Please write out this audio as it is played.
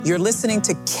You're listening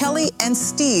to Kelly and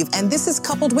Steve, and this is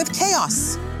Coupled with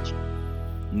Chaos.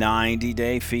 90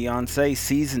 Day Fiancé,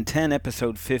 Season 10,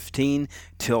 Episode 15,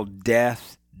 Till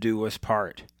Death Do Us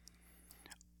Part.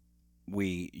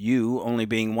 You only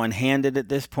being one-handed at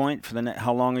this point,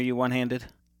 how long are you one-handed?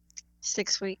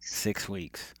 6 weeks. 6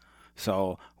 weeks.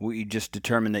 So we just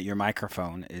determined that your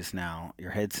your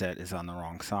headset is on the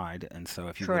wrong side. And so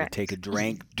if you're going to take a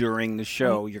drink during the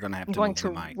show, you're going to have to move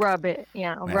the mic. Rub it.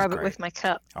 Yeah, I'll rub it with my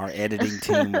cup. Our editing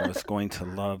team was going to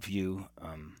love you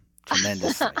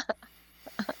tremendously.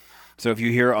 So if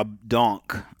you hear a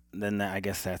donk, then I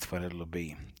guess that's what it'll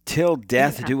be. Till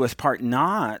Death Do Us Part.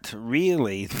 Not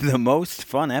really the most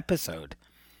fun episode.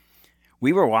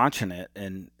 We were watching it,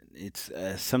 and it's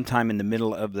sometime in the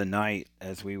middle of the night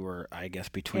as we were, I guess,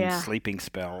 between sleeping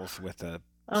spells with the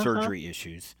surgery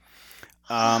issues.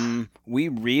 We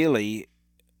really,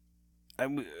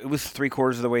 it was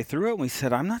 3/4 of the way through it, and we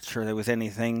said, I'm not sure there was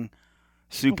anything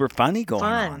super funny going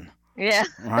on. Yeah.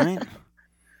 Right?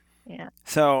 Yeah.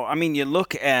 So, I mean, you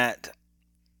look at,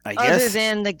 Other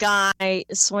than the guy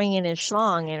swinging his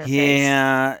schlong in her face.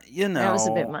 Yeah, that was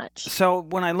a bit much. So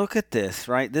when I look at this,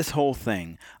 right, this whole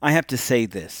thing, I have to say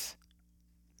this.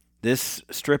 This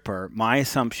stripper, my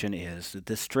assumption is that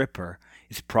this stripper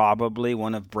is probably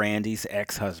one of Brandy's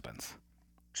ex-husbands.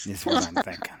 Is what I'm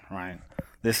thinking, right?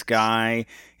 This guy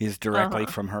is directly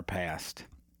from her past.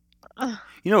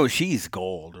 She's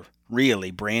gold.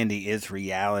 Really, Brandy is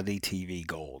reality TV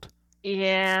gold.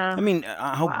 Yeah. I mean,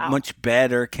 how much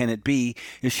better can it be?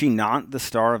 Is she not the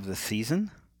star of the season?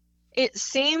 It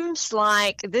seems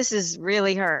like this is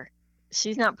really her.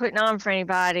 She's not putting on for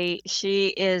anybody. She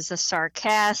is a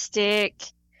sarcastic,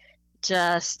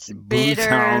 just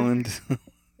bitter.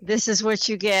 This is what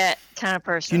you get kind of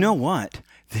person. You know what?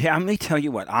 Let me tell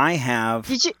you what. I have.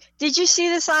 Did you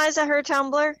see the size of her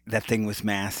tumbler? That thing was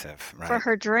massive, right? For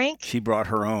her drink? She brought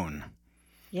her own.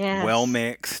 Yeah. Well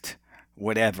mixed.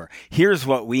 Whatever. Here's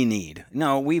what we need.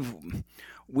 No,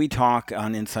 we talk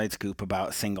on Inside Scoop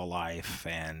about single life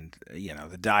and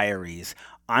the diaries.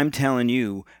 I'm telling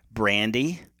you,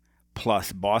 Brandy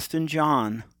plus Boston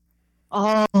John.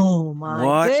 Oh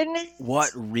my goodness!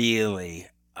 What really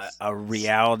a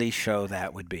reality show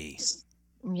that would be?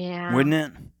 Yeah, wouldn't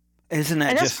it? Isn't that?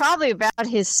 And that's probably about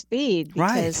his speed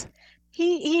because. Right.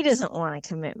 He doesn't want a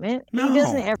commitment. No. He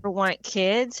doesn't ever want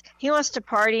kids. He wants to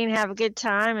party and have a good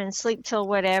time and sleep till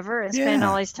whatever and spend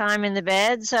all his time in the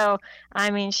bed. So,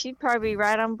 I mean, she'd probably be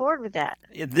right on board with that.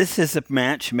 This is a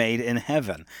match made in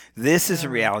heaven. This is a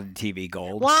reality TV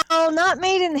gold. Well, not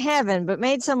made in heaven, but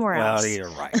made somewhere else. Well, you're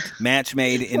right. Match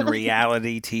made in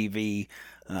reality TV.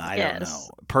 I don't know.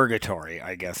 Purgatory,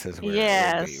 I guess, is where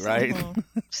it would be, right?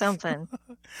 Mm-hmm. Something.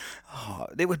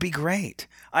 It would be great.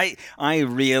 I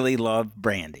really love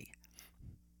Brandy.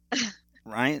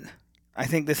 Right? I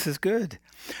think this is good.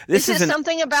 This is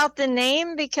something about the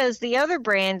name because the other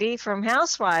Brandy from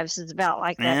Housewives is about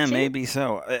like that. Yeah, too. Maybe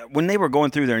so. When they were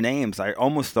going through their names, I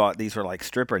almost thought these were like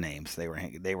stripper names they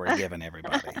were giving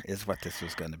everybody. Is what this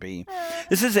was going to be.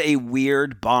 This is a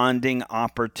weird bonding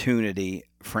opportunity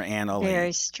for Anna Lee.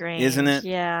 Very strange, isn't it?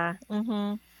 Yeah.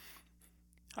 Mm-hmm.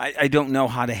 I don't know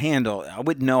how to handle. I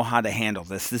wouldn't know how to handle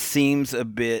this. This seems a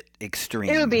bit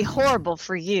extreme. It would be horrible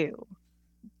for you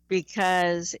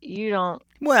because you don't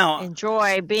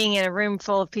enjoy being in a room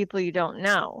full of people you don't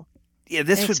know. Yeah,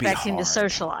 this would be hard. Expecting to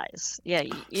socialize. Yeah,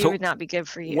 it would not be good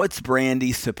for you. What's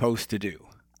Brandy supposed to do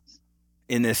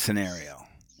in this scenario?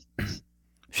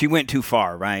 She went too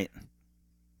far, right?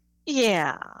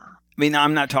 Yeah. I mean,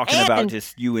 I'm not talking about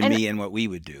just you and me and what we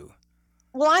would do.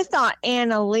 Well, I thought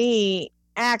Anna Lee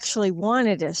actually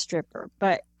wanted a stripper,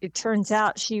 but it turns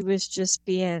out she was just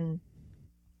being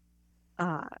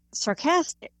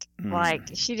sarcastic. Like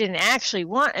she didn't actually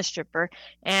want a stripper,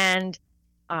 and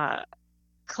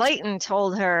Clayton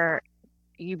told her,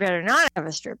 "You better not have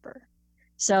a stripper."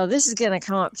 So this is going to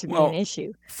come up to be an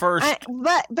issue.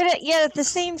 But yet at the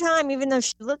same time, even though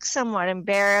she looks somewhat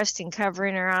embarrassed and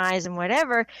covering her eyes and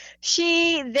whatever,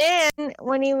 she then,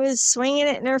 when he was swinging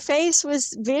it in her face,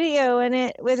 was videoing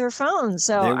it with her phone.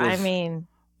 So, I mean,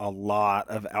 a lot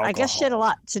of alcohol. I guess she had a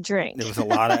lot to drink. There was a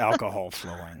lot of alcohol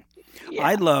flowing. Yeah.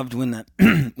 I loved when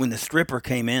the stripper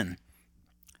came in,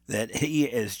 that he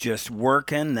is just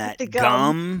working that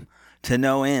gum to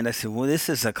no end. I said, well, this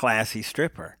is a classy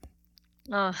stripper.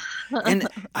 And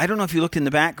I don't know if you looked in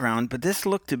the background, but this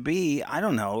looked to be, I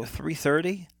don't know,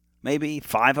 3:30, maybe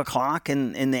 5 o'clock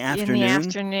in the afternoon. In the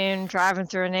afternoon, driving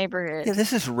through a neighborhood. Yeah,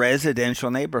 this is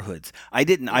residential neighborhoods. I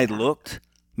looked. I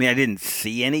mean, I didn't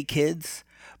see any kids,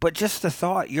 but just the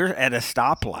thought, you're at a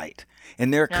stoplight,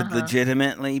 and there could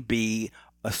legitimately be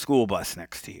a school bus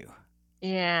next to you,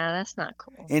 Yeah, that's not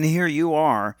cool. And here you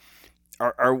are.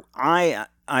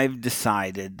 I've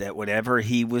decided that whatever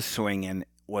he was swinging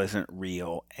wasn't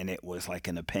real, and it was like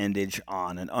an appendage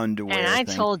on an underwear And I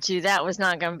thing. told you that was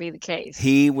not going to be the case.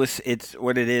 It's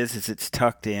what it is it's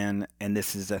tucked in, and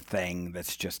this is a thing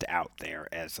that's just out there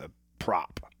as a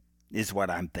prop, is what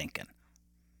I'm thinking.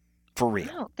 For real.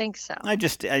 I don't think so. I'm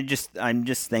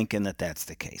just thinking that that's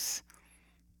the case.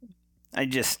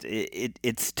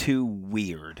 It's too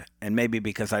weird, and maybe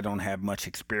because I don't have much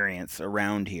experience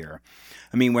around here.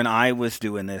 I mean, when I was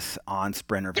doing this on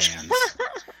Sprinter vans,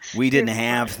 we didn't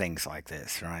have things like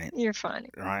this, right? You're funny.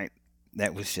 Right?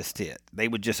 That was just it. They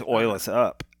would just oil us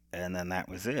up, and then that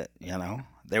was it, you know?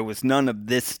 There was none of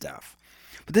this stuff.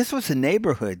 But this was a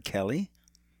neighborhood, Kelly.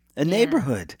 A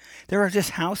neighborhood. There are just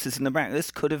houses in the back. This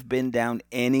could have been down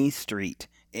any street,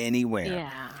 anywhere.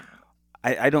 Yeah.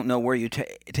 I don't know where you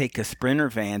take a Sprinter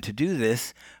van to do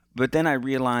this, but then I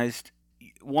realized,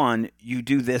 one, you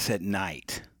do this at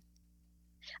night.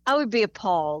 I would be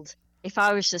appalled if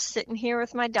I was just sitting here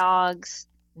with my dogs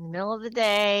in the middle of the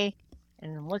day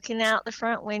and I'm looking out the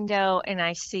front window and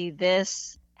I see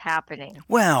this happening.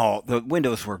 Well, the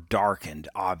windows were darkened,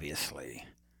 obviously.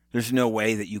 There's no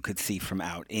way that you could see from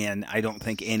out in. I don't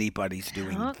think anybody's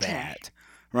doing that,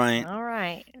 right? All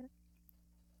right.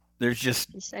 There's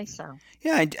just... You say so.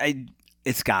 Yeah,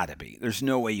 it's got to be. There's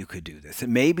no way you could do this.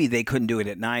 And maybe they couldn't do it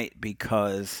at night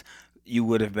because you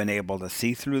would have been able to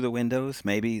see through the windows,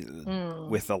 maybe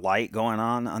with the light going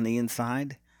on the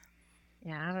inside.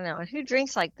 Yeah, I don't know. And who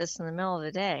drinks like this in the middle of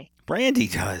the day? Brandy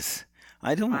does.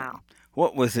 I don't... Wow.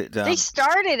 What was it? They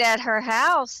started at her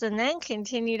house and then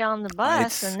continued on the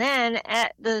bus and then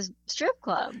at the strip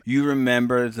club. You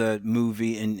remember the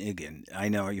movie, and again, I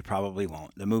know you probably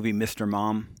won't, the movie Mr.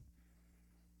 Mom?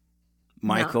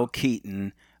 Michael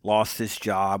Keaton lost his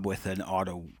job with an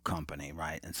auto company,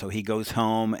 right? And so he goes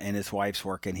home and his wife's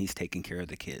working. He's taking care of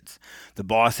the kids. The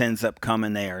boss ends up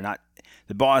coming there.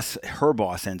 Her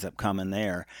boss ends up coming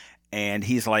there. And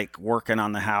he's like working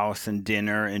on the house and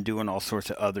dinner and doing all sorts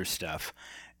of other stuff.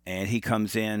 And he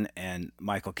comes in and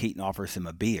Michael Keaton offers him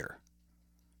a beer.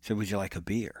 So would you like a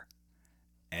beer?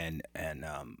 And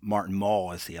Martin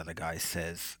Mull, as the other guy,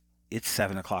 says, it's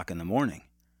 7 o'clock in the morning.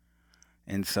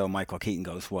 And so Michael Keaton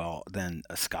goes, well, then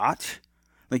a scotch?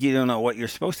 Like you don't know what you're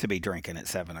supposed to be drinking at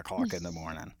 7 o'clock in the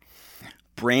morning.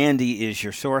 Brandy is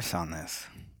your source on this.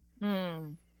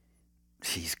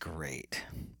 She's great.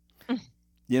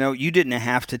 You know, you didn't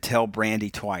have to tell Brandy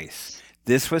twice.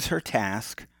 This was her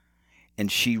task,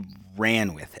 and she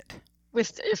ran with it.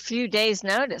 With a few days'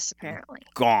 notice, apparently.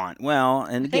 Gone. Well,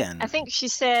 and again... I think she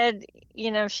said,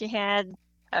 she had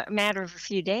a matter of a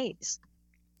few days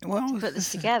to put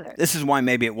this together. This is why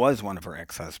maybe it was one of her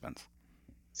ex-husbands.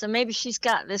 So maybe she's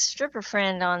got this stripper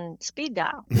friend on speed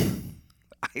dial.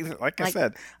 I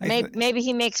said... Maybe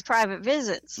he makes private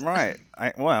visits. Right.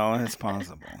 Well, it's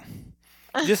possible.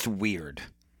 Just weird.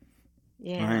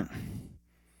 Yeah. Right?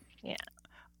 Yeah.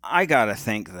 I gotta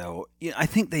think though. I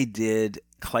think they did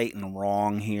Clayton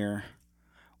wrong here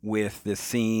with the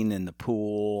scene in the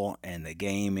pool and the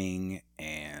gaming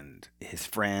and his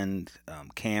friend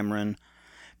Cameron,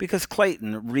 because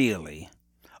Clayton really,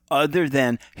 other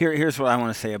than here's what I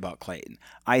want to say about Clayton.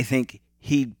 I think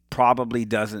he probably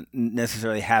doesn't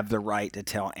necessarily have the right to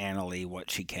tell Annalee what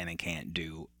she can and can't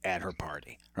do at her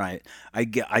party, right? I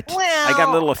got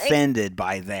a little offended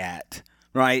by that,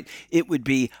 right? It would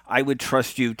be, I would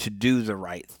trust you to do the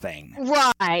right thing.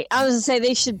 Right. I was going to say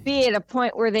they should be at a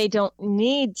point where they don't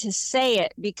need to say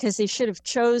it because they should have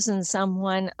chosen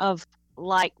someone of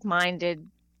like-minded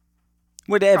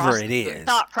whatever it is.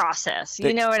 Thought process.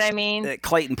 You know what I mean?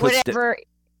 Clayton puts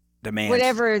demands.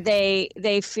 Whatever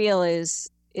they feel is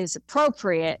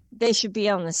appropriate, they should be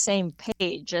on the same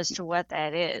page as to what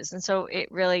that is. And so it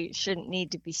really shouldn't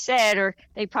need to be said, or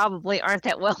they probably aren't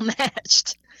that well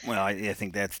matched. Well, I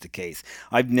think that's the case.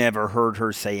 I've never heard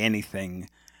her say anything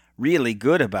really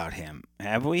good about him.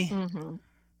 Have we? Mm-hmm.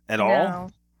 At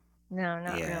all? No,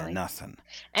 not really. Yeah, nothing.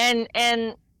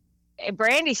 And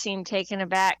Brandy seemed taken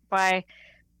aback by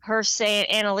her saying,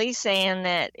 Annalee saying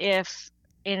that if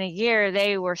in a year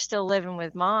they were still living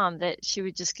with Mom, that she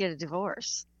would just get a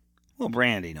divorce. Well,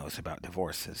 Brandy knows about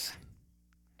divorces.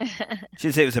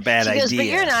 She said it was a bad idea. But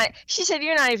you're not. She said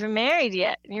you're not even married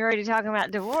yet, and you're already talking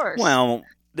about divorce. Well,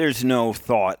 there's no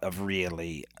thought of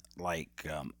really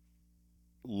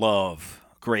love,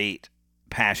 great,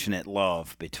 passionate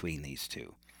love between ththese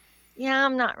two. Yeah,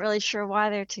 I'm not really sure why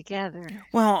they're together.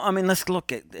 Well, I mean, let's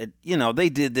look at they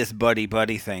did this buddy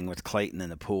thing with Clayton in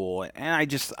the pool,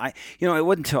 and it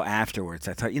wasn't until afterwards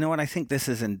I thought, you know what, I think this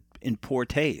is in poor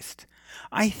taste.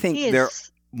 I think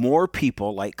more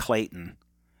people like Clayton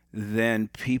than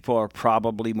people are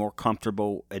probably more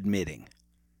comfortable admitting.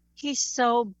 He's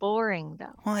so boring,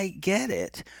 though. Well, I get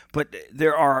it, but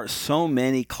there are so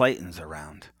many Claytons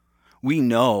around. We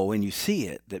know, and you see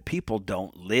it, that people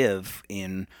don't live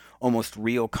in almost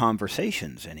real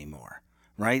conversations anymore,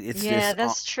 right? It's Yeah, this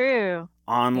that's true.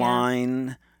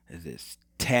 online, this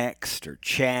text or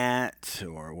chat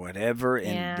or whatever,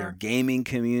 and their gaming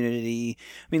community.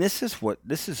 I mean, this is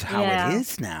how it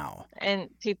is now. And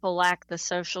people lack the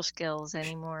social skills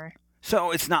anymore.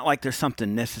 So it's not like there's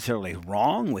something necessarily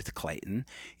wrong with Clayton.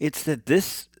 It's that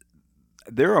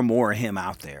there are more of him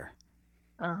out there.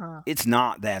 It's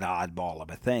not that oddball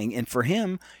of a thing. And for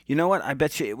him, you know what? I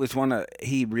bet you it was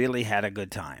he really had a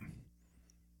good time.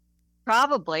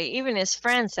 Probably. Even his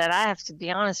friend said, I have to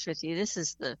be honest with you, this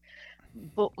is the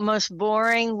most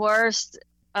boring, worst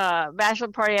bachelor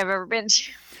party I've ever been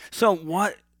to. So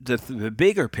what the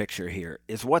bigger picture here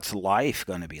is, what's life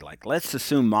going to be like? Let's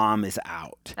assume mom is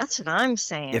out. That's what I'm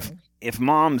saying. If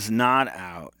mom's not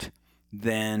out,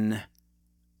 then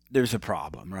there's a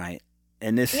problem, right?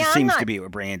 And this seems to be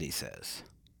what Brandy says.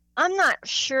 I'm not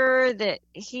sure that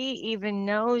he even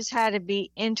knows how to be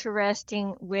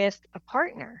interesting with a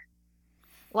partner.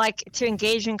 Like, to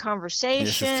engage in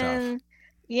conversation,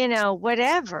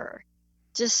 whatever.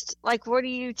 Just like, what are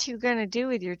you two going to do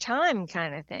with your time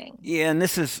kind of thing? Yeah, and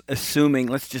this is assuming,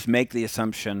 let's just make the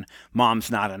assumption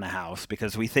mom's not in the house,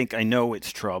 because I know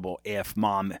it's trouble if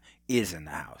mom is in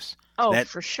the house. Oh,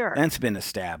 for sure. That's been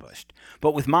established.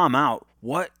 But with mom out,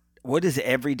 what is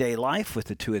everyday life with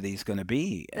the two of these going to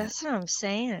be? That's what I'm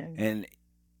saying. And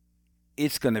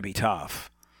it's going to be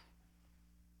tough.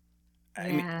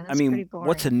 Yeah, I mean, pretty boring.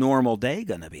 What's a normal day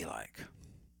going to be like?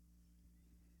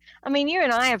 I mean, you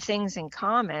and I have things in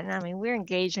common. I mean, we're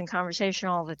engaged in conversation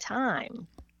all the time.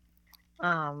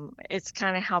 It's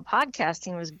kind of how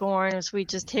podcasting was born, is we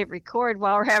just hit record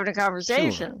while we're having a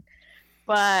conversation. Sure.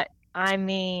 But I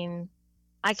mean,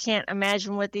 I can't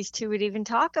imagine what these two would even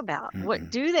talk about. Mm-mm. What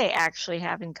do they actually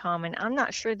have in common? I'm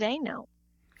not sure they know.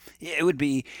 Yeah, it would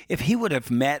be if he would have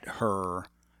met her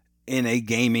in a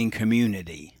gaming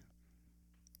community.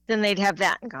 Then they'd have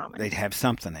that in common. They'd have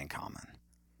something in common.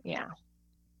 Yeah.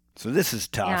 So this is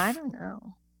tough. Yeah, I don't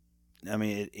know. I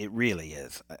mean, it really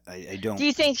is. I don't. Do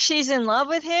you think she's in love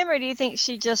with him, or do you think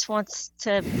she just wants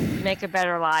to make a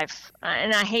better life?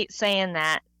 And I hate saying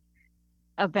that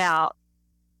about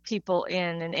people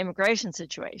in an immigration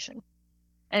situation.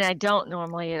 And I don't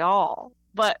normally at all.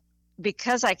 But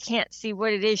because I can't see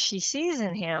what it is she sees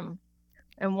in him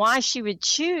and why she would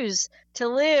choose to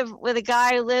live with a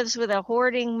guy who lives with a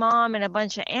hoarding mom and a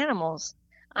bunch of animals.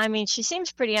 I mean, she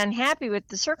seems pretty unhappy with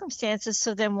the circumstances,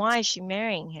 so then why is she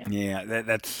marrying him? Yeah,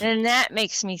 that's... And that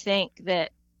makes me think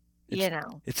that,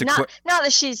 not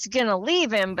that she's going to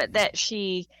leave him, but that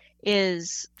she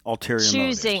is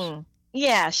choosing... motives.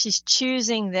 Yeah, she's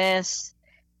choosing this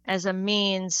as a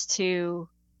means to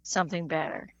something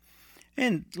better.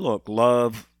 And look,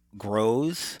 love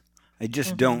grows. I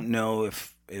just don't know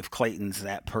if Clayton's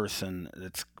that person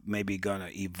that's maybe going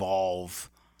to evolve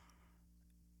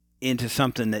into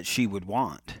something that she would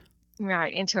want.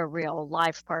 Right, into a real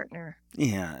life partner.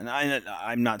 Yeah, and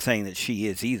I'm not saying that she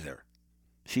is either.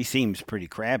 She seems pretty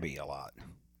crabby a lot.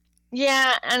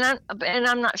 Yeah, and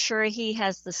I'm not sure he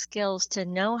has the skills to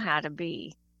know how to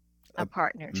be a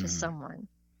partner to someone,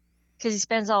 because he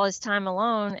spends all his time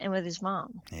alone and with his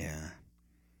mom. Yeah,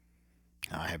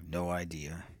 I have no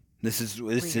idea. This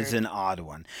is an odd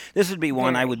one. This would be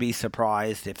one I would be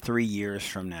surprised if 3 years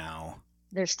from now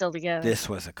they're still together. This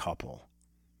was a couple.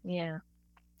 Yeah.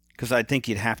 Because I think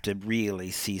you'd have to really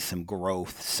see some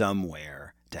growth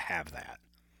somewhere to have that.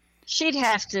 She'd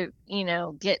have to,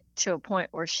 get to a point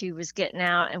where she was getting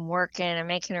out and working and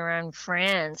making her own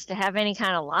friends to have any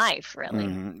kind of life, really.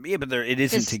 Mm-hmm. Yeah, but it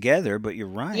isn't together. But you're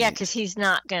right. Yeah, because he's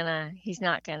not gonna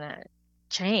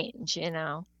change.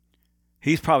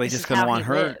 He's probably just gonna want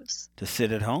her to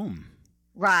sit at home.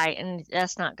 Right, and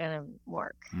that's not gonna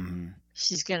work. Mm-hmm.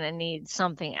 She's gonna need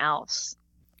something else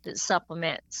that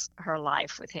supplements her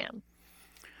life with him.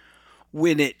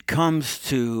 When it comes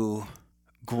to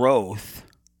growth,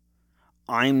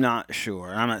 I'm not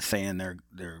sure. I'm not saying they're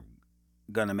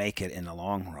going to make it in the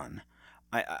long run.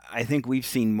 I think we've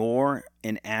seen more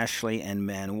in Ashley and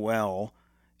Manuel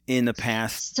in the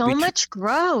past. So much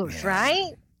growth,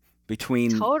 right?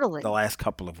 Between the last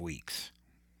couple of weeks.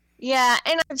 Yeah,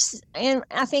 and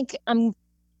I think I'm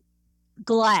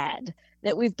glad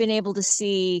that we've been able to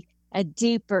see a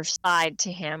deeper side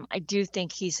to him. I do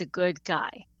think he's a good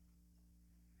guy.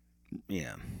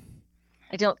 Yeah.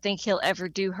 I don't think he'll ever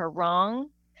do her wrong.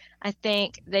 I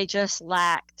think they just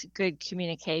lacked good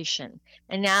communication.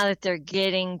 And now that they're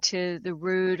getting to the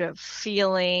root of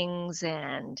feelings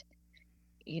and,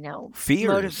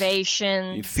 fears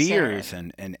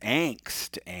and and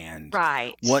angst and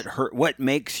right, what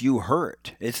makes you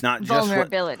hurt. It's not just what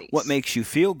vulnerabilities. makes you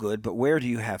feel good, but where do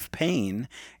you have pain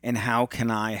and how can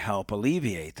I help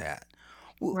alleviate that?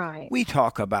 Right. We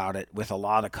talk about it with a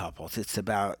lot of couples. It's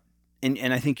about,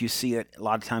 and I think you see it a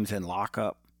lot of times in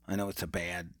lockup. I know it's a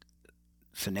bad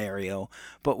scenario,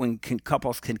 but when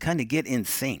couples can kind of get in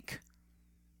sync,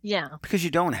 Yeah. because you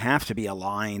don't have to be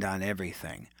aligned on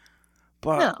everything.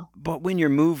 No. But when you're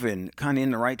moving kind of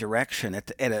in the right direction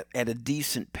at a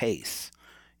decent pace,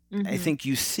 I Mm-hmm. think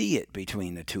you see it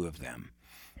between the two of them,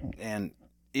 and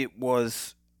it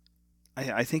was.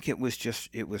 I think it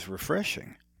was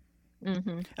refreshing.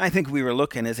 Mm-hmm. I think we were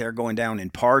looking as they're going down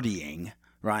and partying,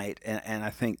 right? And I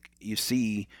think you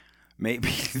see maybe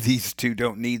these two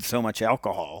don't need so much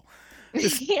alcohol.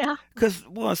 Yeah. Because,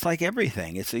 well, it's like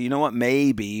everything. It's, you know what,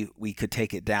 maybe we could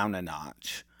take it down a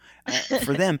notch.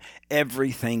 For them,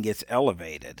 everything gets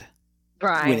elevated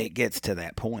when it Right. gets to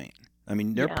that point. I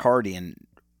mean, they're Yeah. partying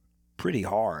pretty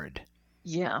hard.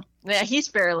 Yeah. Yeah. He's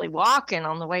barely walking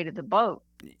on the way to the boat.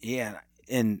 Yeah,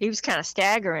 and He was kind of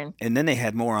staggering. then they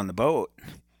had more on the boat.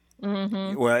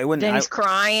 Mm-hmm. Well, it wouldn't. Then he's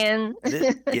crying.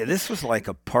 This was like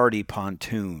a party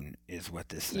pontoon, is what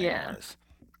this thing Yeah. was.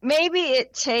 Maybe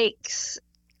it takes,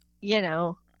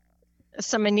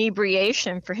 some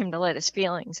inebriation for him to let his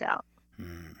feelings out.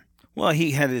 Well,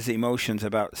 he had his emotions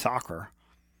about soccer.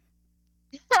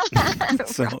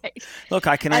 So, Right. look,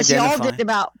 I can As y'all identify. did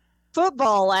about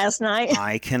football last night.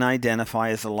 I can identify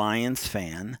as a Lions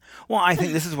fan. Well, I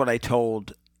think this is what I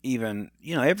told even,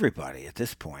 everybody at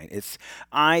this point. It's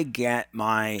I get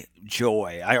my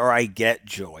joy, I get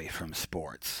joy from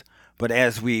sports. But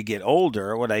as we get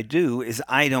older, what I do is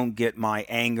I don't get my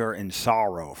anger and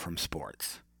sorrow from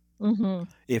sports. Mm-hmm.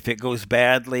 If it goes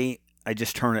badly, I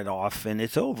just turn it off and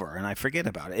it's over and I forget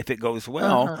about it. If it goes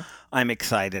well, Uh-huh. I'm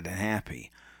excited and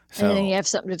happy. And then So you have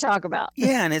something to talk about.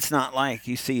 yeah, and it's not like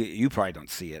you probably don't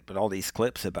see it, but all these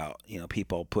clips about,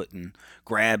 people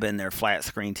grabbing their flat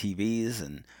screen TVs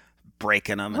and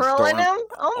breaking them and Hurling throwing them. them?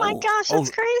 Oh my gosh, that's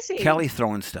crazy. Kelly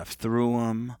throwing stuff through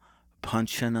them,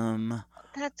 punching them.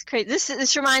 That's crazy.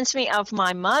 This reminds me of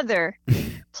my mother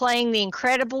playing the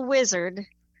Incredible Wizard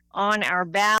on our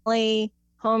Bally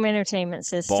home entertainment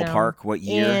system. Ballpark, what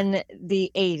year? In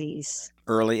the 80s.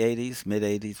 Early 80s, mid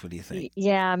 80s, what do you think?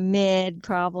 Yeah, mid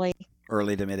probably.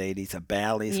 Early to mid 80s, a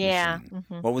Bally's Yeah. machine.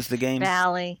 Mm-hmm. What was the game?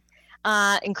 Bally.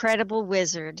 Incredible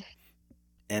Wizard.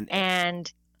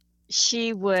 And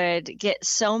she would get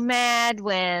so mad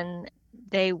when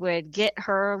they would get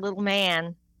her little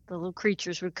man, the little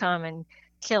creatures would come and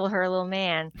kill her little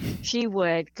man. She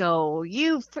would go,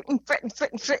 you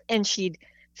frickin', and she'd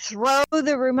throw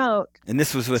the remote. And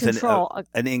this was with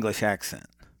an English accent.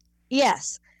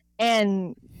 Yes.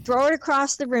 And throw it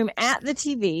across the room at the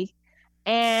TV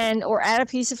or at a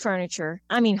piece of furniture.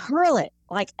 I mean, hurl it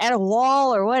like at a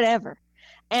wall or whatever.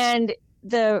 And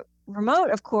the remote,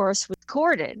 of course, was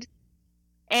corded.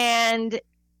 And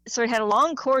so it had a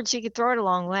long cord so you could throw it a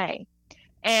long way.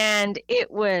 And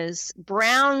it was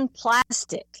brown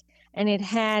plastic. And it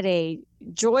had a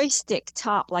joystick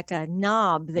top, like a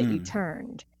knob that you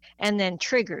turned. And then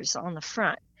triggers on the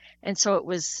front. And so it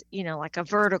was, like a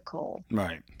vertical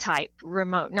type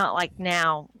remote, not like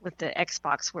now with the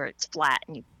Xbox where it's flat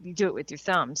and you do it with your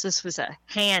thumbs. This was a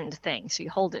hand thing. So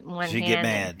you hold it in one hand. She'd get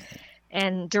mad.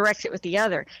 And direct it with the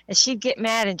other. And she'd get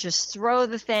mad and just throw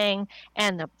the thing,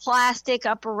 and the plastic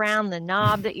up around the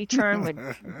knob that you turn would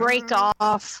break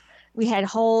off. We had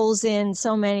holes in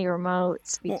so many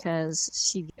remotes because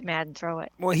she'd get mad and throw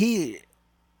it. Well,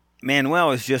 Manuel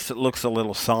looks a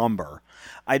little somber.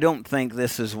 I don't think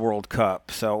this is World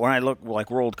Cup. So when I look, like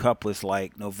World Cup was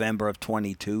like November of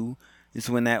 22 is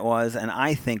when that was. And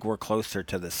I think we're closer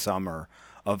to the summer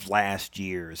of last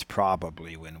year's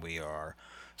probably when we are.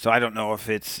 So I don't know if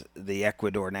it's the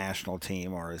Ecuador national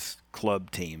team or his club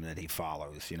team that he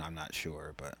follows. I'm not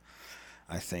sure. But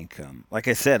I think, like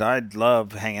I said, I'd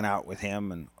love hanging out with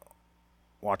him and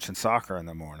watching soccer in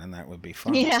the morning. That would be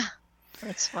fun. Yeah,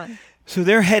 that's fun. So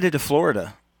they're headed to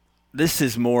Florida. This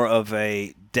is more of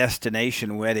a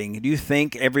destination wedding. Do you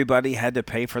think everybody had to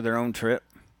pay for their own trip?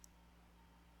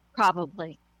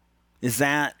 Probably. This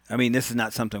is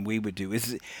not something we would do.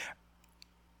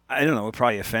 I don't know, it would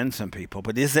probably offend some people,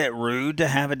 but is that rude to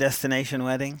have a destination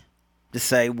wedding? To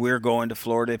say, we're going to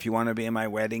Florida. If you want to be in my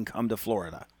wedding, come to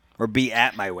Florida. Or be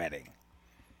at my wedding.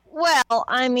 Well,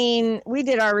 we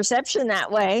did our reception that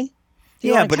way. If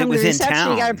you Yeah, want to but it come to was the in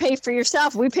reception, you got to town. pay for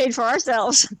yourself. We paid for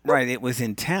ourselves. Right, it was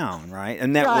in town, right?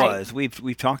 And that Right. was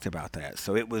we've talked about that.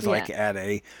 So it was Yeah. like at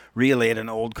an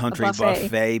old country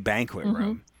buffet banquet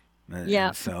room. Yeah.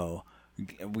 And so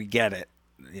we get it.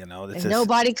 You know, And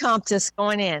nobody comped us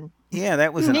going in. Yeah,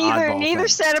 that was an oddball Neither thing.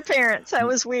 set of parents. That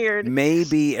was weird.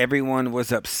 Maybe everyone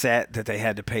was upset that they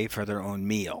had to pay for their own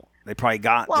meal. They probably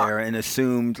got there and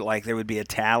assumed like there would be a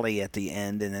tally at the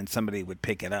end and then somebody would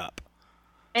pick it up.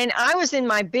 And I was in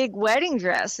my big wedding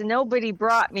dress and nobody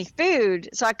brought me food.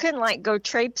 So I couldn't like go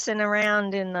traipsing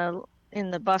around in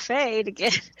the buffet to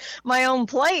get my own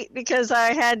plate because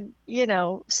I had,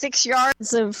 6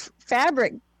 yards of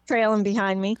fabric trailing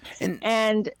behind me.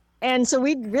 And so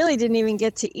we really didn't even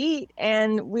get to eat,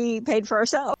 and we paid for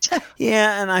ourselves.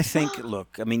 Yeah, and I think,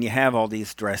 look, I mean, you have all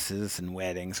these dresses and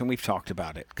weddings, and we've talked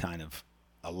about it kind of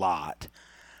a lot.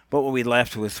 But what we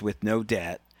left was with no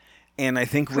debt, and I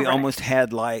think we almost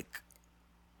had like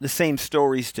the same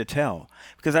stories to tell.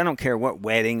 Because I don't care what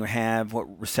wedding you have,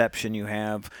 what reception you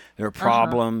have, there are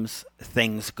problems,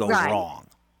 things go wrong.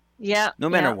 Yeah. No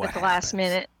matter what at the last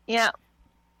minute. Yeah.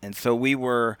 And so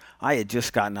I had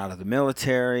just gotten out of the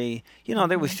military.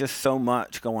 There was just so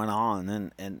much going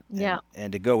on.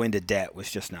 And to go into debt was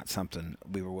just not something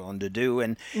we were willing to do.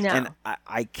 And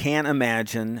I can't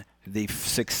imagine the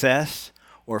success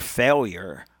or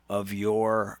failure of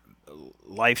your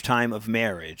lifetime of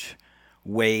marriage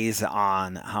weighs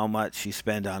on how much you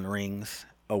spend on rings,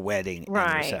 a wedding,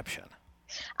 and reception.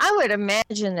 I would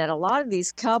imagine that a lot of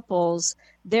these couples,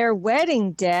 their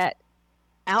wedding debt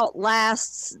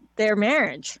outlasts their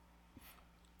marriage.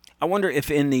 I wonder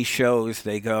if in these shows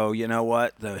they go, you know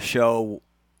what, the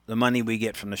money we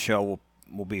get from the show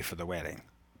will be for the wedding.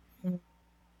 Mm-hmm.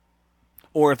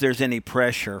 Or if there's any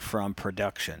pressure from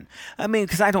production. I mean,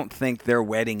 because I don't think their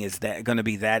wedding is going to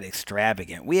be that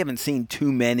extravagant. We haven't seen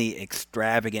too many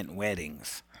extravagant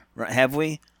weddings, right? Have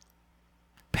we?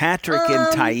 Patrick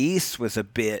and Thais was a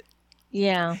bit.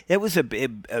 Yeah. It was a bit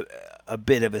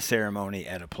of a ceremony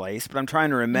at a place, but I'm trying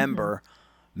to remember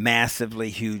massively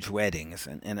huge weddings,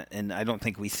 and I don't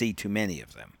think we see too many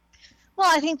of them. Well,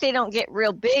 I think they don't get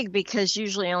real big because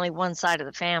usually only one side of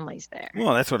the family's there.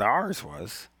 Well, that's what ours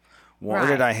was. What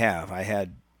did I have? I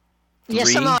had 3. Yeah,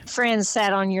 some of my friends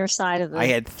sat on your side of the I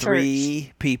had 3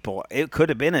 church. people. It could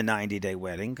have been a 90-day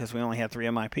wedding because we only had 3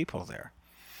 of my people there.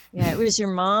 Yeah, it was your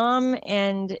mom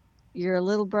and your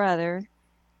little brother.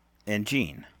 And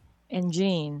Jean.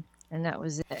 And that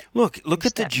was it. Look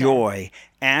at the joy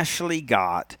Ashley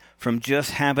got from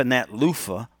just having that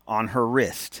loofah on her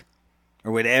wrist.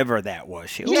 Or whatever that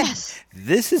was. Yes.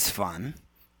 This is fun.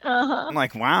 I'm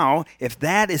like, wow, if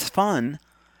that is fun,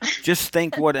 just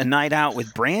think what a night out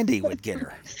with Brandy would get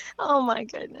her. Oh, my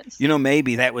goodness.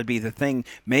 Maybe that would be the thing.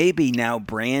 Maybe now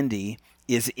Brandy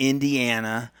is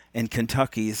Indiana and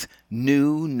Kentucky's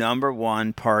new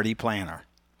 #1 party planner.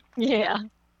 Yeah.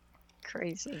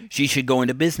 Crazy. She should go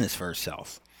into business for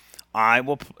herself.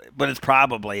 But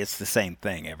it's the same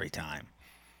thing every time.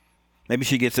 Maybe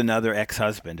she gets another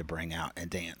ex-husband to bring out and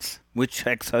dance. Which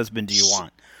ex-husband do you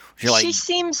want? She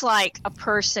seems like a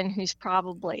person who's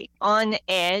probably on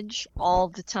edge all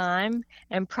the time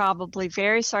and probably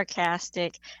very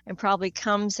sarcastic and probably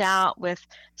comes out with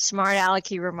smart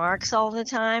alecky remarks all the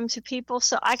time to people.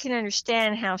 So I can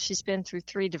understand how she's been through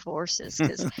 3 divorces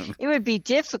because it would be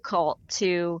difficult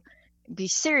to be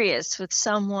serious with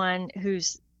someone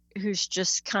who's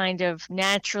just kind of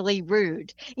naturally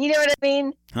rude. You know what I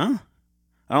mean? Huh?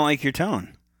 I don't like your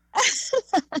tone.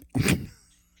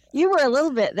 You were a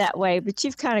little bit that way, but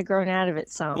you've kind of grown out of it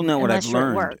some. Well, no, what I've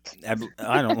learned,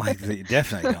 I don't like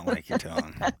definitely don't like your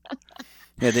tone.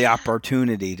 You had the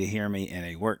opportunity to hear me in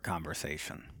a work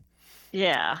conversation.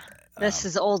 Yeah, this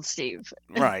is old Steve.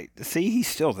 Right. See, he's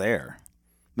still there.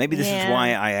 Maybe this is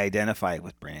why I identify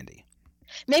with Brandy.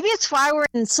 Maybe it's why we're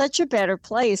in such a better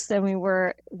place than we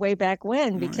were way back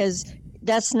when, because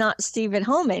that's not Steve at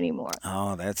home anymore.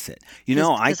 Oh, that's it.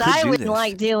 I wouldn't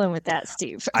like dealing with that,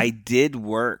 Steve. I did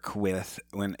work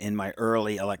in my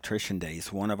early electrician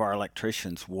days, one of our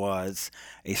electricians was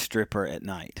a stripper at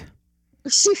night.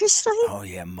 Seriously? Oh,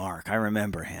 yeah, Mark. I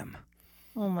remember him.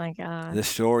 Oh, my God. The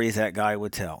stories that guy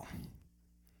would tell.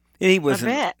 He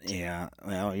wasn't. I bet. Yeah,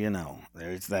 well,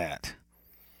 there's that.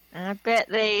 I bet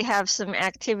they have some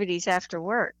activities after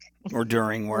work. Or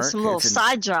during work. Some little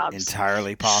side jobs.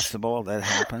 Entirely possible that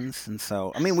happens. And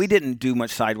so, we didn't do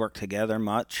much side work together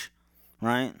much,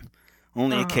 right?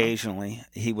 Only occasionally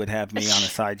he would have me on a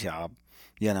side job,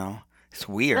 It's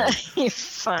weird. You're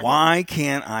funny. Why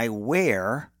can't I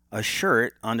wear a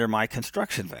shirt under my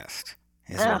construction vest?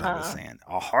 Is what I was saying.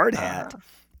 A hard hat.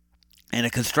 And a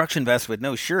construction vest with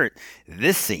no shirt.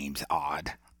 This seems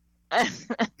odd.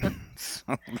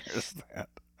 So there's that.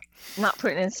 Not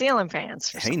putting in ceiling fans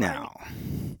for Hey somebody. now.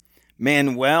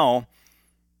 Manuel,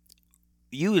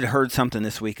 you had heard something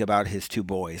this week about his two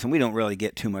boys, and we don't really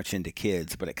get too much into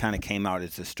kids, but it kind of came out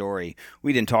as a story.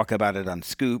 We didn't talk about it on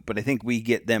Scoop, but I think we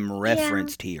get them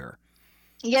referenced here.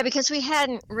 Yeah, because we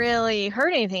hadn't really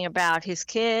heard anything about his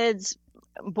kids,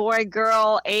 boy,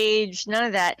 girl, age, none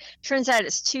of that. Turns out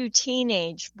it's two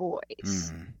teenage boys.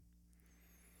 Mm-hmm.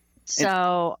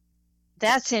 So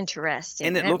that's interesting.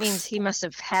 And that means he must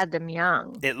have had them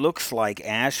young. It looks like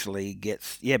Ashley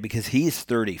gets, because he's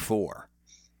 34.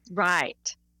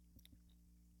 Right.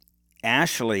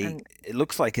 Ashley, it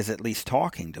looks like, is at least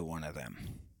talking to one of them.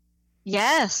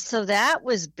 Yes, so that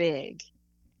was big.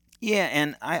 Yeah,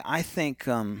 and I think,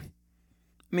 I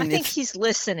think he's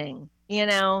listening. You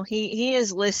know, he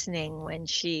is listening when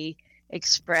she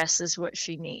expresses what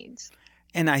she needs.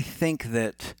 And I think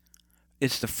that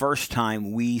it's the first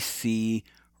time we see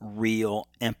real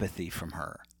empathy from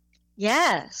her.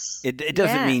 Yes. It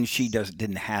doesn't mean she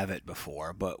didn't have it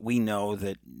before, but we know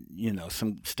that,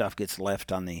 some stuff gets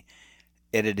left on the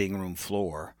editing room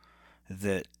floor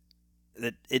that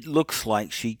it looks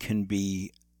like she can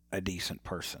be a decent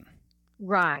person.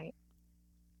 Right.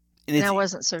 And I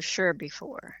wasn't so sure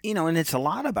before. And it's a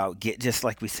lot about just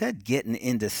like we said, getting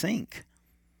into sync.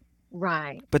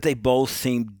 Right. But they both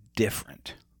seem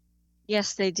different.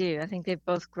 Yes, they do. I think they've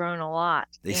both grown a lot.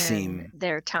 They seem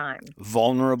their time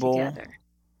vulnerable together.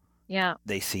 Yeah.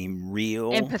 They seem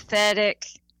real,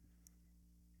 empathetic.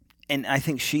 And I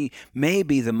think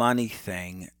maybe the money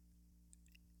thing,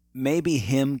 maybe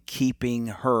him keeping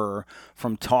her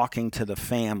from talking to the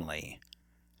family,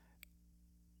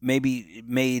 maybe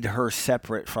made her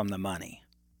separate from the money.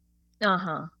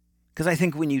 Uh-huh. Because I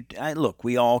think when look,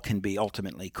 we all can be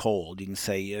ultimately cold. You can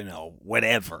say,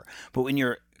 whatever. But when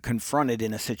you're confronted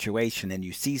in a situation and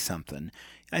you see something,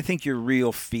 I think your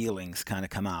real feelings kind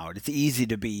of come out. It's easy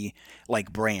to be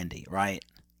like Brandy, right?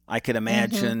 I could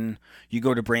imagine you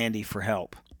go to Brandy for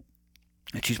help,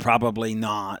 and she's probably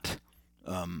not,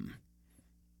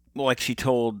 like she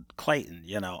told Clayton,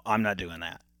 I'm not doing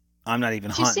that. I'm not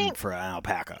even hunting for an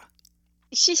alpaca.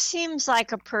 She seems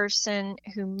like a person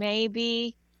who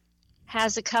maybe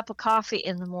has a cup of coffee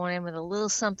in the morning with a little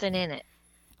something in it.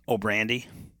 Oh, Brandy?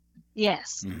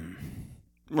 Yes. Mm-hmm.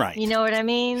 Right. You know what I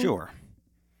mean? Sure.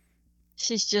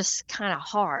 She's just kind of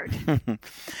hard.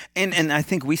 and I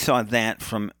think we saw that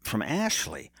from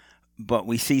Ashley, but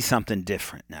we see something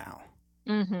different now.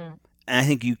 Mm-hmm. And I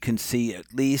think you can see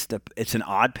at least it's an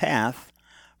odd path,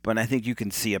 but I think you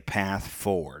can see a path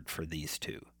forward for these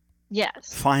two.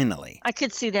 Yes. Finally. I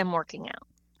could see them working out.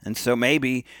 And so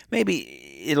maybe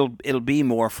it'll be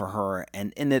more for her,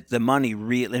 and that the money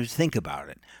let's think about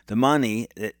it. The money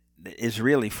is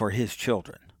really for his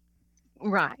children.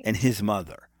 Right. And his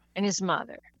mother.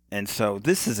 And so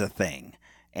this is a thing.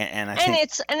 And I think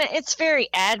it's very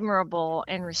admirable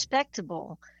and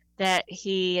respectable that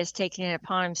he has taken it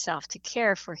upon himself to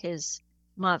care for his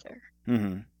mother.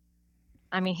 Mm-hmm.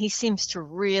 I mean, he seems to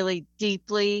really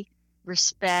deeply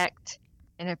respect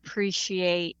and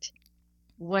appreciate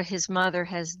what his mother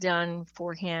has done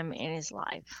for him in his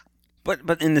life.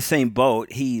 But in the same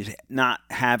boat, he's not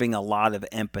having a lot of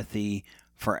empathy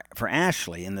for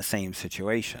Ashley in the same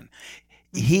situation.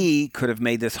 Mm-hmm. He could have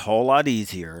made this a whole lot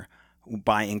easier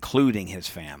by including his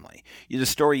family. The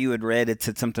story you had read, it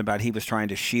said something about he was trying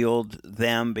to shield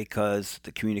them because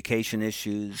the communication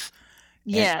issues.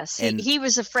 Yes, he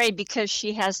was afraid because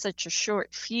she has such a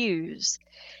short fuse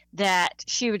that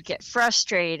she would get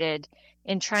frustrated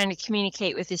in trying to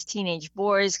communicate with his teenage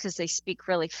boys because they speak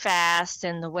really fast,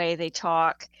 and the way they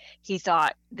talk, he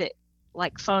thought that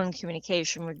like phone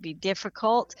communication would be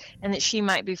difficult, and that she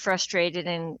might be frustrated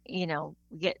and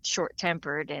get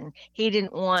short-tempered, and he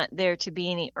didn't want there to be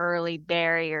any early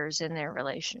barriers in their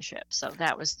relationship. So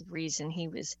that was the reason he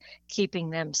was keeping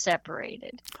them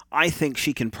separated. I think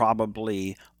she can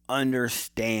probably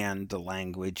understand the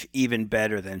language even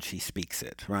better than she speaks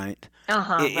it, right?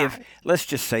 If right. Let's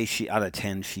just say out of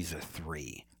 10 she's a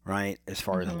 3, right, as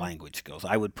far as language goes.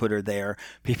 I would put her there.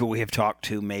 People we have talked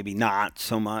to, maybe not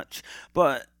so much,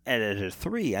 but at a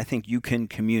 3, I think you can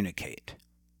communicate.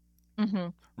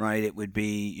 Right? It would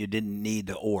be, you didn't need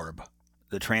the orb,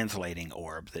 the translating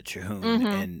orb that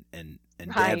Shahoon and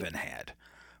right. Devin had,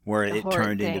 where it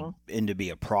turned into be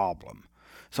a problem.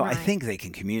 So right. I think they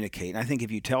can communicate. And I think if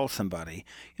you tell somebody,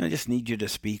 I just need you to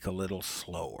speak a little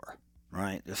slower,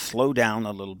 right? Just slow down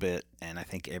a little bit, and I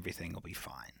think everything will be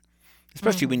fine,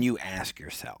 especially when you ask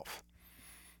yourself.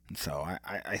 And so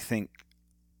I think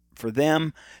for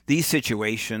them, these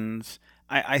situations,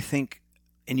 I think,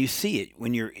 and you see it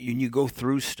when you go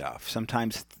through stuff.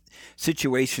 Sometimes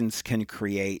situations can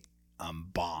create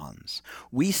bonds.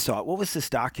 We saw, what was this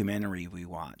documentary we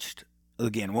watched?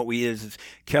 Again, what we is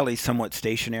Kelly's somewhat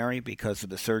stationary because of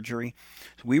the surgery.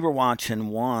 We were watching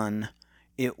one.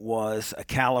 It was a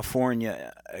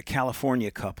California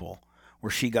couple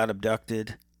where she got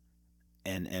abducted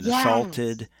and Yes.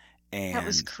 assaulted, That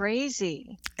was and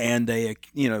crazy. they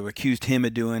accused him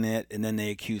of doing it, and then they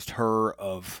accused her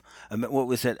of what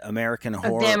was it, American Of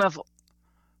Horror? them, of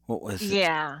What was it?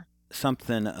 yeah.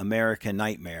 Something American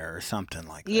Nightmare or something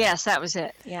like that. Yes, that was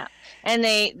it. Yeah. And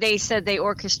they said they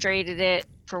orchestrated it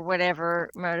for whatever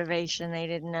motivation, they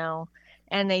didn't know.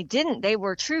 And they didn't. They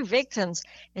were true victims.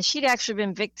 And she'd actually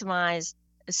been victimized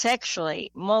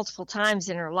sexually multiple times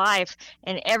in her life.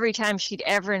 And every time she'd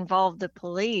ever involved the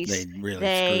police, They really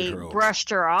they screwed her over. brushed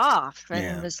her off and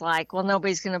Yeah. was like, well,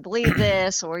 nobody's going to believe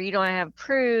this, or you don't have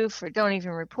proof, or don't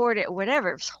even report it, or whatever.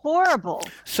 It was horrible.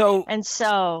 So And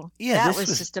so Yeah, that this was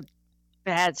was- just a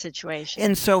bad situation.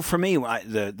 And so for me,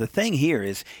 the thing here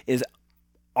is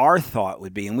our thought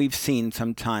would be, and we've seen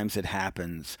sometimes it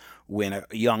happens when a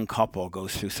young couple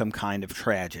goes through some kind of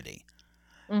tragedy.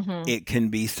 Mm-hmm. It can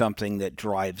be something that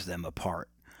drives them apart.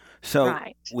 So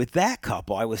Right. with that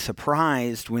couple, I was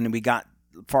surprised when we got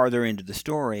farther into the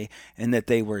story and that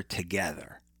they were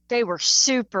together. They were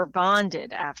super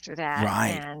bonded after that,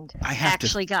 Right. and I have to-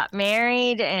 actually got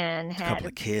married and had couple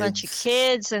a of bunch of kids.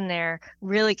 kids, and they're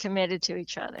really committed to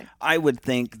each other. I would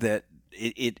think that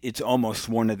it's almost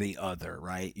one or the other,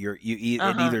 right? It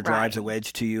either drives a right.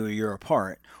 wedge to you, or you're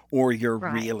apart, or you're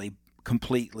Right. really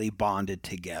completely bonded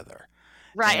together.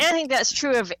 Right. And- And I think that's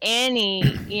true of any,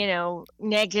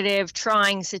 negative,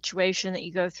 trying situation that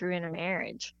you go through in a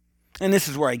marriage. And this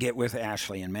is where I get with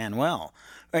Ashley and Manuel.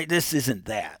 Right? This isn't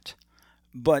that,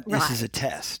 but this is a Right.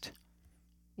 test,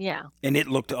 Yeah, and it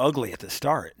looked ugly at the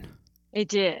start, it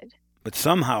did. but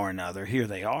somehow or another, here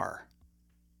they are.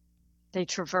 They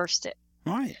traversed it.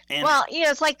 Right. And Well,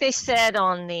 it's like they said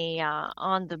on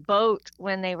the boat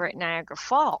when they were at Niagara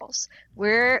Falls,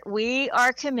 we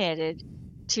are committed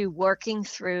to working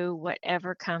through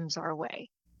whatever comes our way.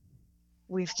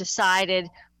 We've decided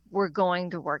we're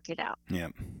going to work it out. yeah.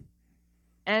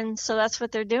 And so that's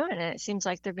what they're doing, and it seems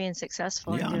like they're being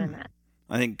successful Yeah. in doing that.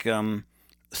 I think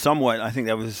somewhat. I think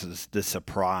that was the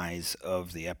surprise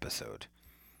of the episode.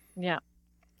 Yeah.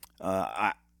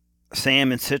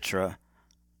 Sam and Citra.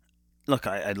 Look,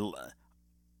 I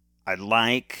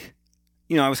like.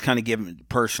 I was kind of giving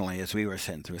personally, as we were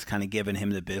sitting through, was kind of giving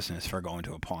him the business for going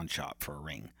to a pawn shop for a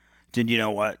ring. Did you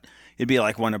know what? It'd be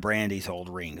like one of Brandy's old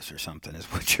rings or something. Is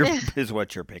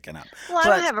what you're picking up. Well, I But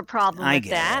don't have a problem I with get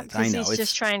that it. I because know, he's it's-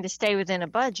 just trying to stay within a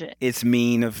budget. It's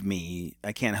mean of me.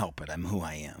 I can't help it. I'm who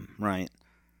I am, right?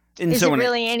 And Is so it when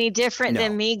really any different No.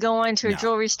 than me going to a No.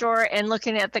 jewelry store and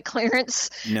looking at the clearance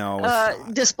no, it's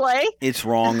not. display? It's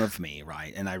wrong of me,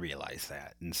 right? And I realize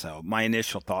that. And so my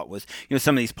initial thought was,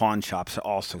 some of these pawn shops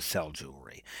also sell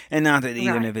jewelry. And not that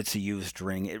even Right. if it's a used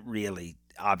ring, it really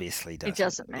obviously doesn't.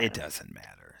 doesn't matter. It doesn't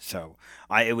matter. So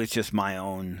it was just my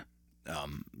own,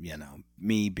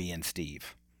 me being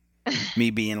Steve. Me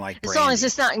being like As long as Brandy.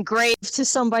 it's not engraved to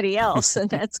somebody else, and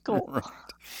that's cool. Right.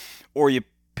 Or you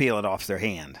peel it off their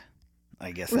hand.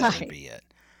 I guess that would Right. be it.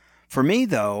 For me,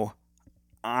 though,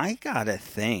 I gotta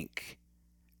think.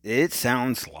 It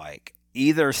sounds like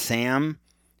either Sam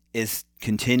is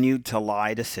continued to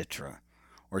lie to Citra,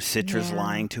 or Citra's Yeah.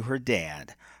 lying to her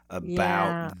dad about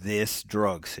Yeah. this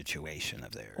drug situation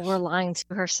of theirs. Or lying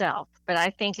to herself. But I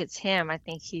think it's him. I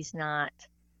think he's not.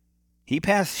 She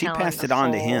passed telling it the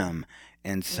on to full- him,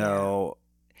 and so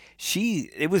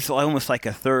it was almost like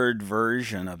a third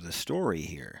version of the story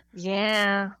here.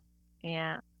 Yeah.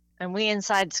 Yeah. And we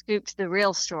inside scooped the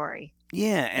real story.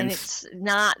 Yeah, And it's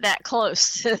not that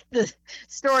close to the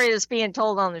story that's being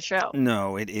told on the show.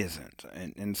 no, it isn't,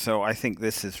 and so I think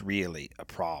this is really a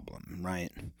problem,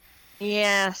 right?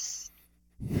 Yes.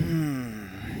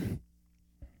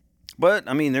 But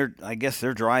I mean, I guess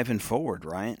they're driving forward,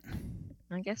 right?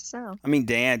 I guess so. I mean,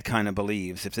 Dad kind of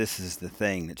believes, if this is the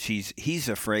thing, that he's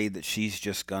afraid that she's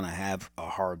just gonna have a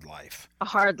hard life. A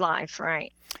hard life,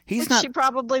 right? He's Which not. she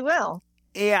probably will.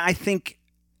 Yeah, I think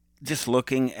just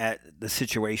looking at the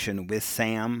situation with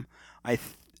Sam, I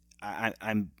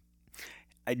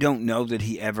don't know that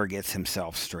he ever gets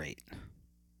himself straight.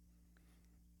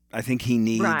 I think he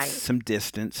needs Right. some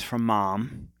distance from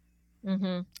Mom.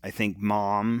 Mm-hmm. I think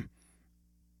Mom,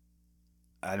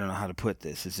 I don't know how to put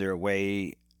this. Is there a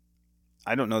way?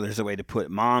 I don't know there's a way to put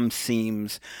it. Mom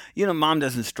seems, Mom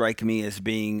doesn't strike me as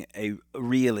being a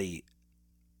really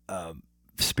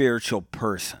spiritual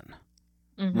person,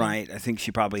 Mm-hmm. right? I think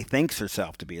she probably thinks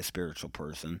herself to be a spiritual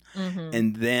person, Mm-hmm.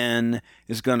 and then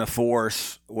is going to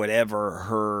force what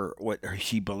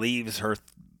she believes her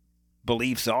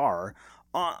beliefs are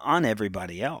on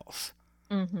everybody else.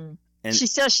 Mm-hmm. And She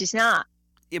says she's not.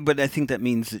 yeah, but I think that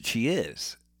means that she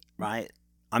is, right?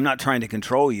 I'm not trying to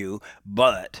control you,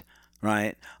 but,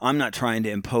 right? I'm not trying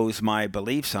to impose my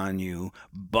beliefs on you,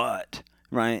 but,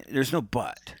 right? There's no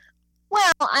but.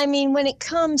 Well, I mean, when it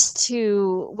comes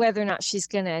to whether or not she's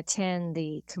going to attend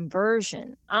the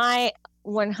conversion, I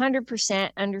 100%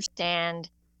 understand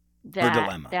Her that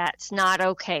dilemma. that's not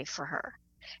okay for her.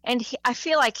 And I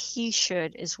feel like he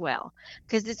should as well,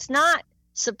 because it's not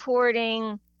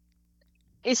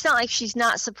like she's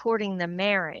not supporting the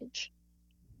marriage.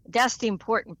 That's the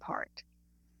important part.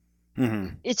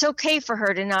 Mm-hmm. It's okay for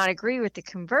her to not agree with the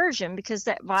conversion because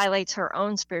that violates her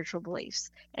own spiritual beliefs.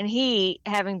 And he,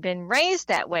 having been raised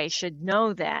that way, should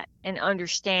know that and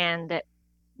understand that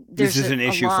there's This is an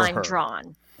issue for line her.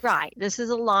 drawn. Right. This is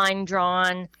a line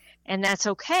drawn, and that's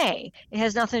okay. It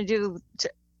has nothing to do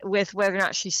with whether or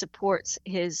not she supports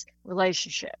his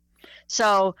relationship.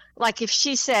 So, like if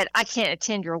she said, I can't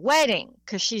attend your wedding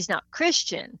because she's not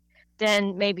Christian,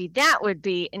 then maybe that would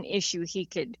be an issue he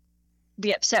could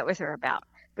be upset with her about.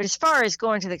 But as far as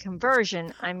going to the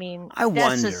conversion, I mean,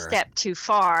 that's a step too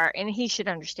far, and he should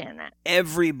understand that.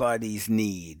 Everybody's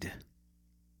need,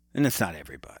 and it's not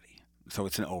everybody, so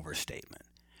it's an overstatement,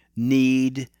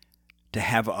 need to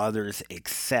have others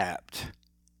accept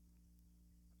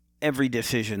every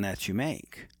decision that you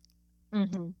make.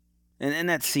 Mm-hmm. And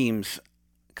that seems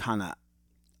kind of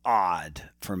odd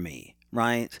for me,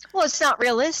 right? Well, it's not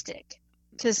realistic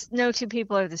because no two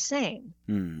people are the same.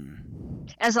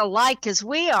 As alike as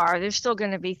we are, there's still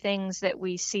going to be things that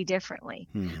we see differently.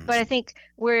 But I think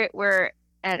we're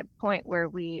at a point where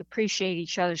we appreciate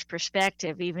each other's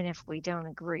perspective, even if we don't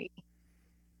agree.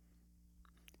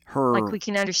 Like we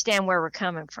can understand where we're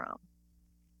coming from.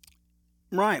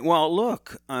 Right. Well,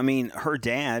 look, I mean, her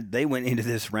dad, they went into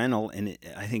this rental, and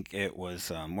I think it was,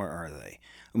 where are they?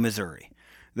 Missouri.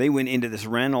 They went into this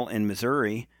rental in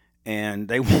Missouri, and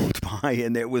they walked by,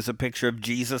 and there was a picture of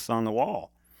Jesus on the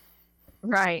wall.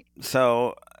 Right.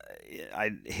 So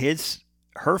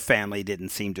her family didn't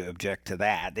seem to object to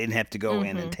that. They didn't have to go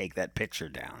in and take that picture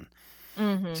down.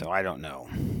 Mm-hmm. So I don't know.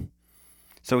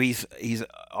 So he's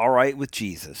all right with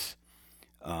Jesus,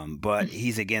 but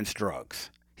he's against drugs.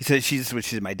 He says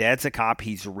she's my dad's a cop.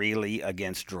 He's really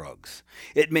against drugs.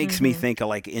 It makes me think of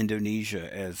like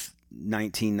Indonesia as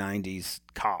 1990s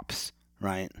cops,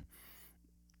 right?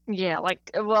 Yeah,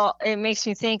 well, it makes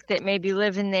me think that maybe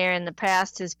living there in the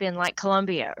past has been like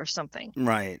Colombia or something.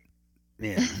 Right.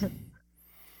 Yeah.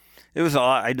 It was a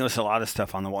lot. I noticed a lot of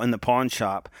stuff on the wall in the pawn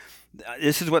shop.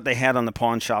 This is what they had on the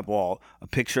pawn shop wall: a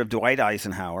picture of Dwight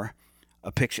Eisenhower,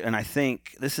 a picture, and I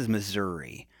think this is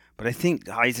Missouri. But I think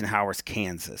Eisenhower's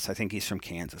Kansas. I think he's from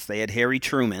Kansas. They had Harry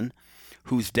Truman,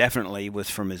 who's definitely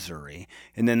was from Missouri.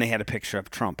 And then they had a picture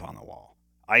of Trump on the wall.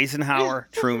 Eisenhower,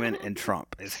 Truman, and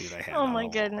Trump is who they had on the wall.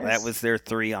 Goodness. That was their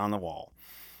three on the wall.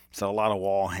 So a lot of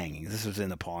wall hangings. This was in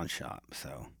the pawn shop.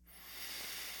 So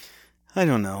I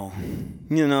don't know.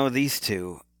 You know, these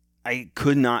two, I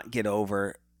could not get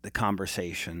over the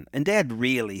conversation. And Dad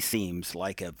really seems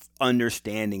like an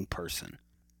understanding person.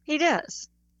 He does.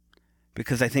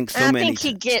 Because I think I think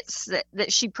he gets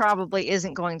that she probably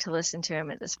isn't going to listen to him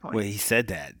at this point. Well, he said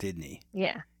that, didn't he?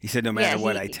 Yeah. He said, no matter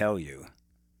what I tell you.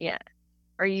 Yeah.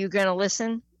 Are you going to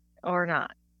listen or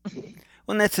not?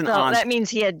 Well, that's that means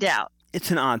he had doubt.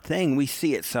 It's an odd thing. We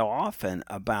see it so often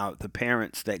about the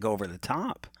parents that go over the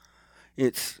top.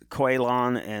 It's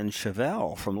Quaylon and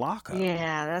Chevelle from Lockup.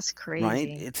 Yeah, that's crazy.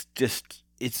 Right?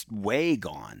 It's way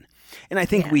gone. And I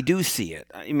think we do see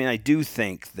it. I mean, I do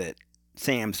think that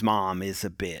Sam's mom is a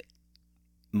bit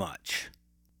much.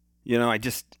 You know, I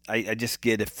just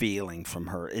get a feeling from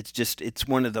her. It's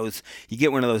one of those, you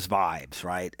get one of those vibes,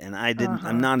 right? And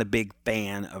I'm not a big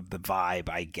fan of the vibe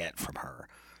I get from her.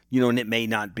 You know, and it may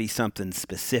not be something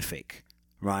specific,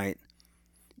 right?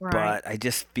 But I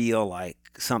just feel like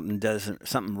something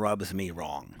rubs me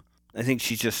wrong. I think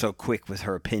she's just so quick with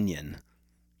her opinion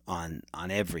on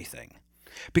everything.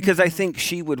 Because I think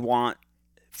she would want,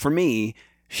 for me,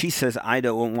 she says, I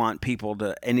don't want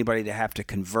anybody to have to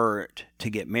convert to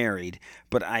get married,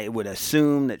 but I would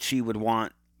assume that she would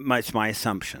want, it's my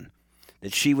assumption,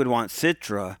 that she would want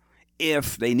Citra,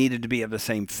 if they needed to be of the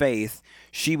same faith,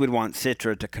 she would want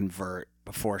Citra to convert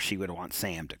before she would want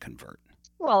Sam to convert.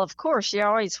 Well, of course, you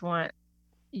always want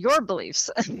your beliefs.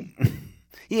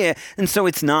 Yeah, and so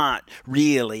it's not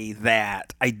really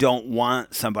that I don't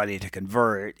want somebody to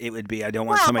convert. It would be I don't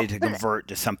want somebody to convert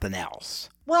to something else.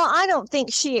 Well, I don't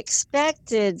think she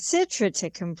expected Citra to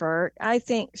convert. I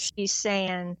think she's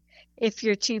saying if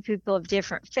you're two people of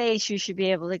different faiths, you should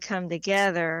be able to come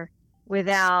together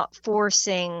without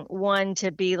forcing one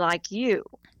to be like you,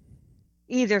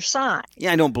 either side.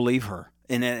 Yeah, I don't believe her.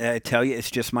 And I tell you,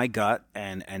 it's just my gut,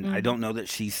 and I don't know that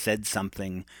she said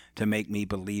something to make me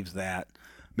believe that.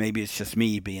 Maybe it's just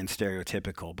me being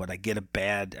stereotypical, but I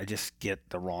just get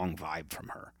the wrong vibe from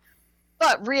her.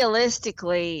 But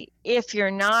realistically, if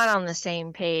you're not on the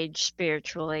same page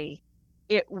spiritually,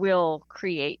 it will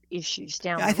create issues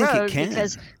down the road. I think it can.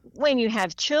 Because when you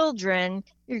have children,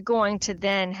 you're going to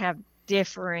then have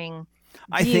differing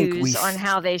views on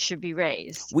how they should be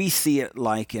raised. We see it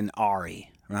like in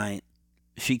Ari, right?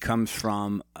 She comes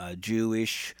from a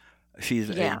Jewish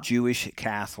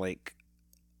Catholic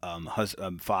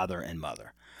father and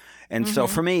mother. And so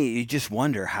for me, you just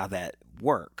wonder how that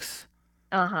works.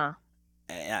 Uh-huh.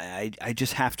 I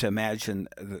just have to imagine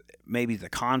maybe the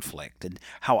conflict and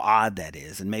how odd that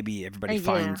is. And maybe everybody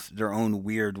finds their own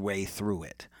weird way through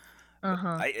it.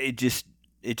 Uh-huh. It just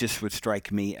would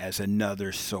strike me as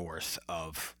another source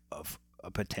of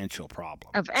a potential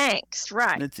problem. Of angst,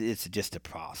 right. It's just a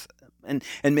process. And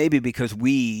maybe because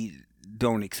we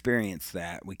don't experience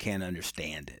that, we can't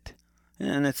understand it.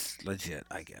 And it's legit,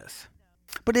 I guess.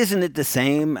 But isn't it the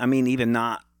same? I mean, even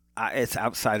not, it's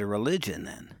outside of religion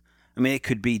then. I mean, it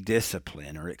could be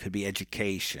discipline, or it could be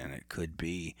education. It could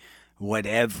be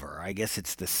whatever. I guess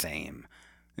it's the same.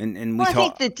 And I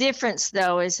think the difference,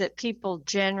 though, is that people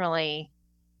generally,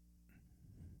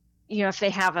 if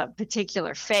they have a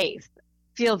particular faith,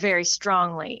 feel very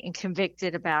strongly and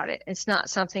convicted about it. It's not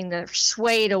something they're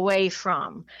swayed away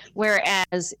from.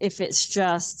 Whereas if it's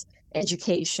just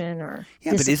education or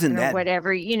but isn't that, or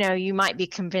whatever, you might be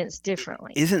convinced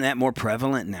differently. Isn't that more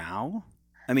prevalent now?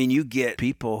 I mean, you get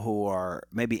people who are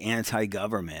maybe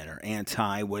anti-government or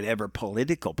anti-whatever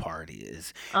political party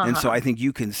is. And so I think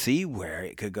you can see where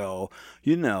it could go,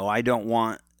 I don't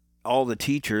want all the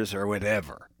teachers or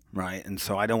whatever. Right. And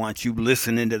so I don't want you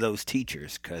listening to those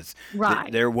teachers because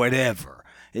they're whatever.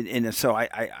 And so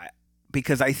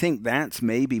because I think that's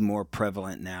maybe more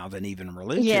prevalent now than even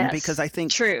religion. Yes, because I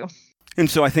think. True. And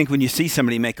so I think when you see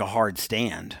somebody make a hard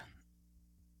stand,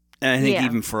 and I think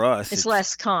even for us. It's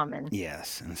less common.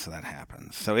 Yes. And so that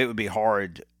happens. So it would be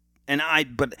hard.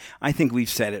 But I think we've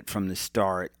said it from the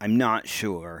start. I'm not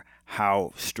sure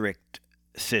how strict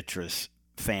Citra's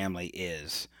family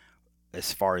is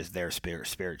as far as their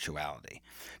spirituality,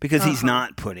 because he's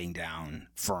not putting down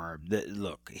firm.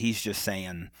 Look, he's just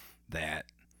saying that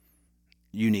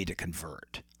you need to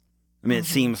convert. I mean, it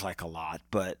seems like a lot,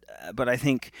 but I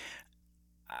think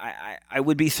I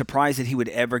would be surprised that he would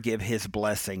ever give his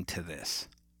blessing to this.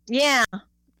 Yeah.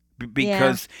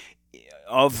 Because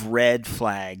of red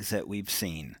flags that we've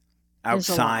seen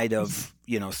outside of,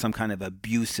 some kind of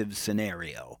abusive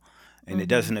scenario. And it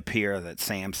doesn't appear that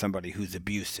Sam's somebody who's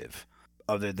abusive,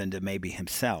 other than to maybe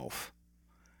himself.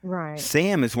 Right.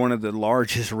 Sam is one of the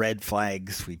largest red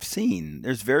flags we've seen.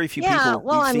 There's very few people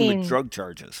we've seen with drug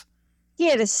charges. He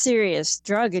had a serious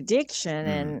drug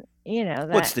addiction,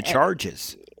 and what's the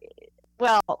charges?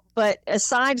 Well, but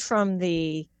aside from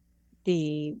the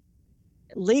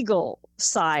legal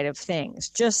side of things,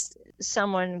 just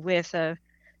someone with a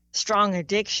strong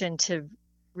addiction to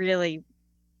really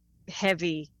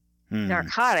heavy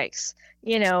narcotics,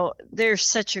 there's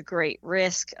such a great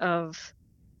risk of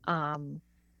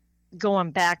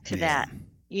going back to that,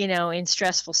 in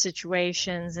stressful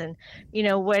situations, and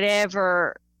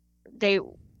whatever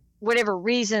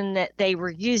reason that they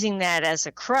were using that as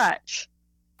a crutch,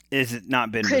 is it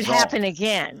not been could resolved? Happen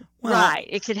again. Well, right,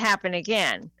 it could happen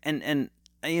again. And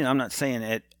I'm not saying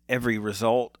that every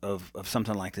result of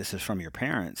something like this is from your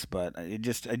parents, but I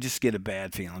just get a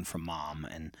bad feeling from mom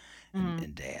and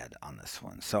dad on this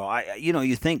one. So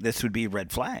you think this would be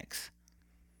red flags.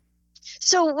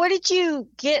 So what did you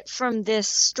get from this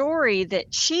story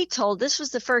that she told? This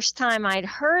was the first time I'd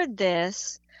heard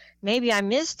this. Maybe I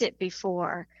missed it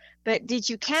before, but did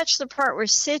you catch the part where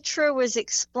Citra was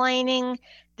explaining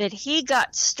that he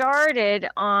got started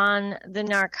on the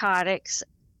narcotics,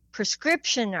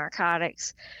 prescription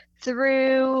narcotics,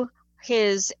 through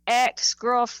his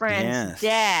ex-girlfriend's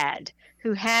dad,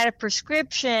 who had a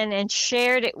prescription and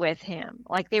shared it with him,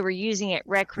 like they were using it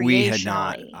recreationally? We had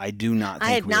not. I do not think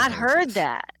I had not heard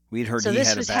that. We'd heard he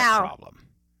had a back problem.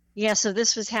 Yeah, so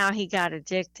this was how he got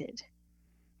addicted.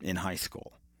 In high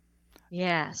school.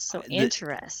 Yeah, so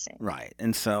interesting. Right.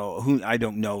 And so I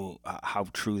don't know how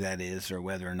true that is, or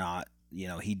whether or not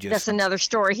he just... That's another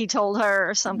story he told her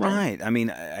or something. Right. I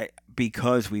mean,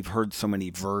 because we've heard so many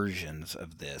versions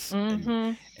of this,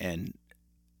 and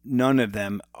none of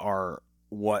them are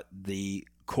what the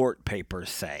court papers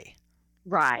say.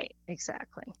 Right.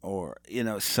 Exactly. Or,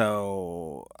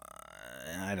 so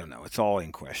I don't know. It's all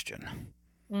in question.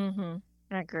 I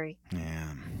agree.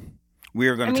 Yeah. We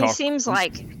are going to talk... he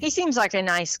seems like a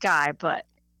nice guy, but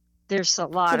there's a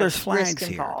lot of risk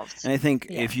involved. And I think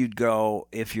if you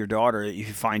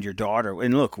find your daughter,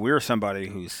 and look, we're somebody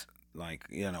who's like,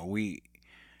 we...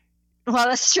 Well,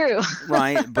 that's true.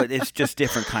 Right, but it's just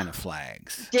different kind of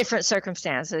flags. Different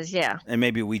circumstances, yeah. And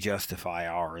maybe we justify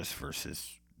ours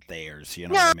versus theirs,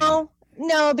 what I mean?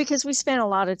 No, because we spent a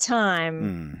lot of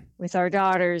time with our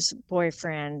daughter's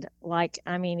boyfriend.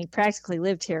 He practically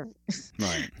lived here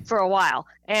for a while.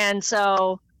 And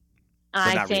so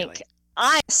I think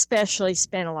I especially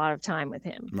spent a lot of time with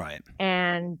him. Right.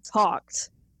 And talked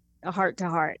heart to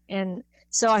heart. And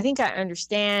so I think I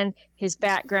understand his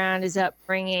background, his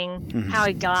upbringing, how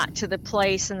he got to the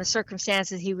place and the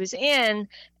circumstances he was in.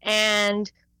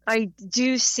 And I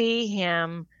do see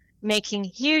him making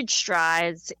huge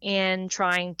strides in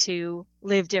trying to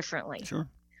live differently. Sure.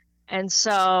 And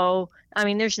so,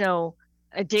 there's no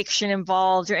addiction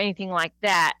involved or anything like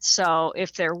that. So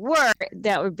if there were,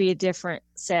 that would be a different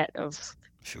set of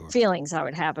feelings I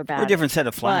would have about it. A different set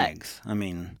of flags. But,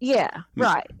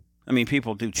 right.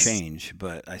 People do change,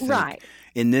 but I think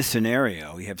in this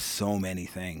scenario, you have so many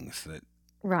things that...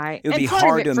 Right. It would be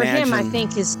hard to imagine... for him, I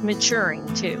think, is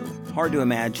maturing, too. Hard to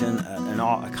imagine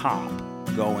a cop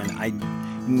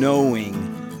knowing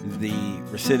the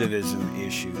recidivism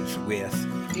issues with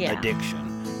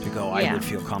addiction, to go, I would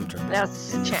feel comfortable.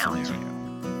 That's challenging.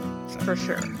 For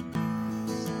sure.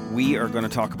 We are going to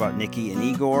talk about Nikki and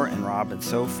Igor and Rob and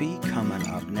Sophie coming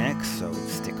up next, so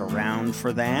stick around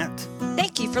for that.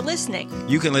 Thank you for listening.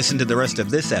 You can listen to the rest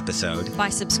of this episode by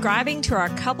subscribing to our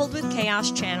Coupled with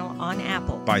Chaos channel on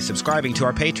Apple, by subscribing to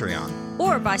our Patreon,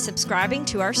 or by subscribing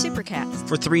to our Supercast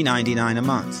for $3.99 a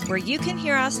month, where you can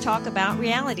hear us talk about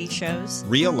reality shows,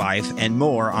 real life, and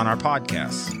more on our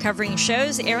podcasts, covering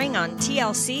shows airing on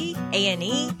TLC,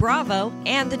 A&E, Bravo,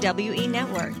 and the WE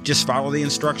Network. Just follow the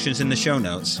instructions in the show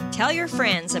notes. Tell your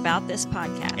friends about this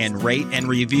podcast. And rate and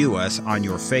review us on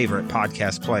your favorite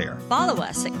podcast player. Follow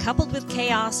us at Coupled with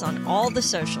Chaos on all the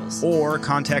socials. Or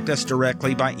contact us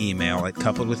directly by email at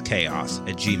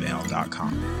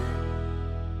coupledwithchaos@gmail.com.